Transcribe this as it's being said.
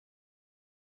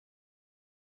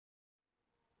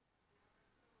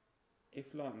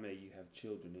If, like me, you have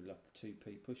children who love the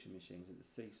 2p pushing machines at the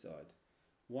seaside,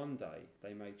 one day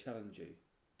they may challenge you,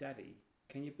 "Daddy,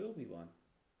 can you build me one?"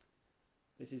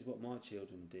 This is what my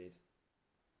children did.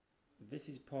 This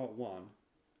is part 1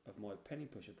 of my penny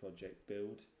pusher project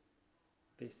build.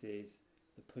 This is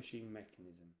the pushing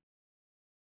mechanism.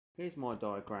 Here's my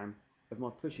diagram of my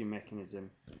pushing mechanism.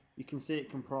 You can see it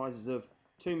comprises of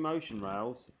 2 motion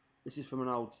rails. This is from an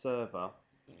old server.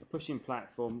 A pushing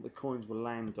platform the coins will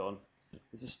land on.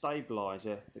 There's a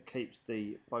stabilizer that keeps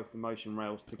both the motion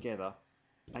rails together,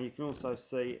 and you can also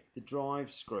see the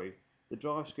drive screw. The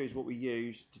drive screw is what we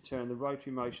use to turn the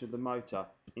rotary motion of the motor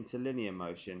into linear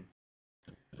motion.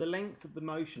 The length of the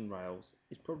motion rails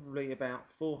is probably about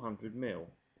 400 mm.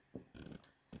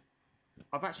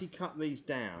 I've actually cut these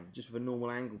down just with a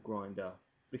normal angle grinder,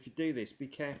 but if you do this, be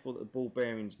careful that the ball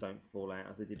bearings don't fall out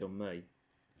as they did on me,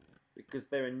 because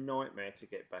they're a nightmare to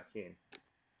get back in.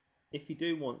 If you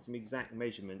do want some exact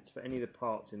measurements for any of the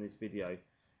parts in this video,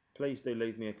 please do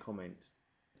leave me a comment.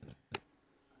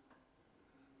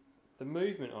 The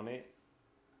movement on it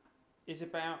is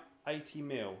about 80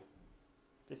 mm.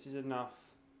 This is enough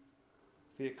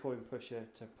for your coin pusher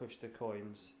to push the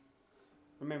coins.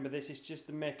 Remember, this is just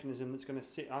the mechanism that's going to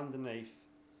sit underneath.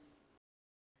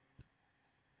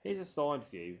 Here's a side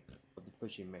view of the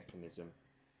pushing mechanism.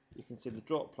 You can see the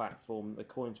drop platform the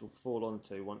coins will fall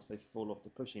onto once they fall off the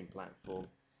pushing platform.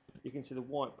 You can see the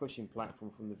white pushing platform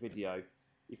from the video.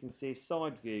 You can see a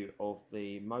side view of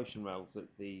the motion rails that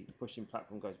the pushing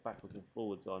platform goes backwards and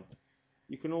forwards on.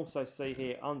 You can also see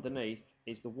here underneath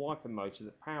is the wiper motor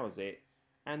that powers it,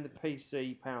 and the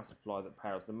PC power supply that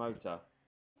powers the motor.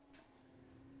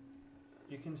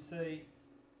 You can see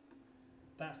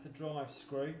that's the drive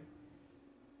screw,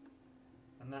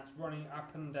 and that's running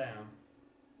up and down.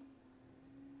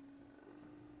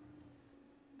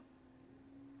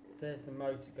 There's the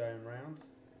motor going round.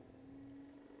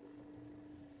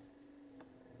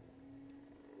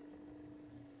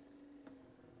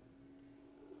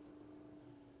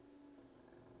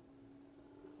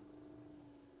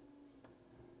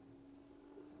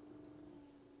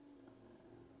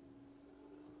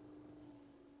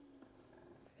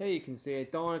 Here you can see a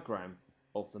diagram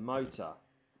of the motor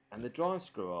and the drive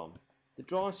screw arm. The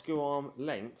drive screw arm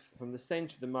length from the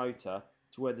centre of the motor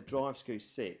to where the drive screw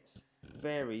sits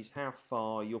varies how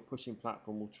far your pushing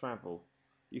platform will travel.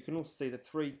 You can also see the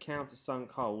 3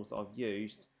 countersunk holes that I've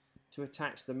used to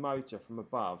attach the motor from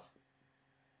above,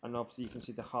 and obviously you can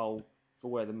see the hole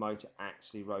for where the motor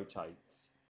actually rotates.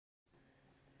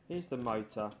 Here's the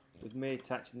motor with me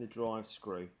attaching the drive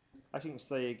screw. As you can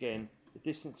see again, the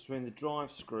distance between the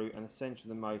drive screw and the centre of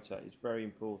the motor is very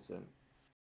important.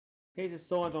 Here's a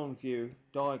side-on view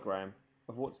diagram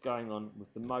of what's going on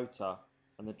with the motor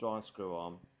and the drive screw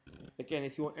arm. Again,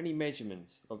 if you want any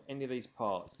measurements of any of these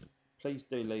parts, please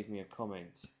do leave me a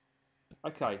comment.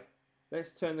 Okay,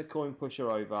 let's turn the coin pusher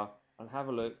over and have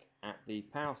a look at the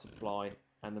power supply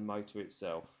and the motor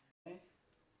itself.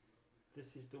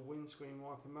 This is the windscreen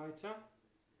wiper motor.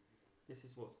 This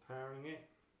is what's powering it.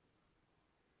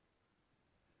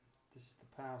 This is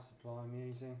the power supply I'm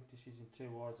using. Just using 2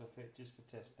 wires off it just for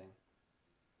testing.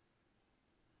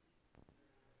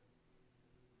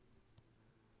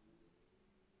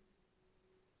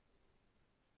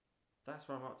 That's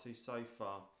where I'm up to so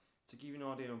far. To give you an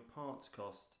idea on parts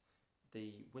cost,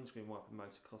 the windscreen wiper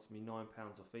motor cost me £9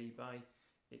 off eBay.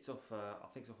 It's off, I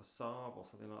think it's off a Saab or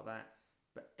something like that,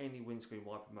 but any windscreen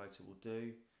wiper motor will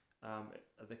do.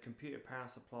 The computer power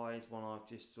supply is one I've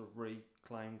just sort of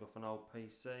reclaimed off an old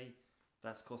PC.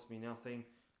 That's cost me nothing.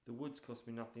 The woods cost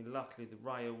me nothing. Luckily the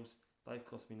rails, they've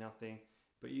cost me nothing.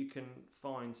 But you can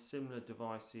find similar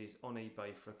devices on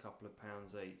eBay for a couple of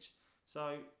pounds each.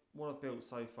 So what I've built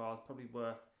so far is probably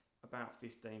worth about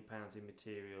 £15 in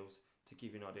materials, to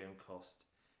give you an idea on cost.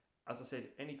 As I said,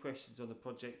 any questions on the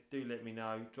project, do let me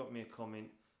know. Drop me a comment.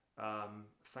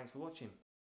 Thanks for watching.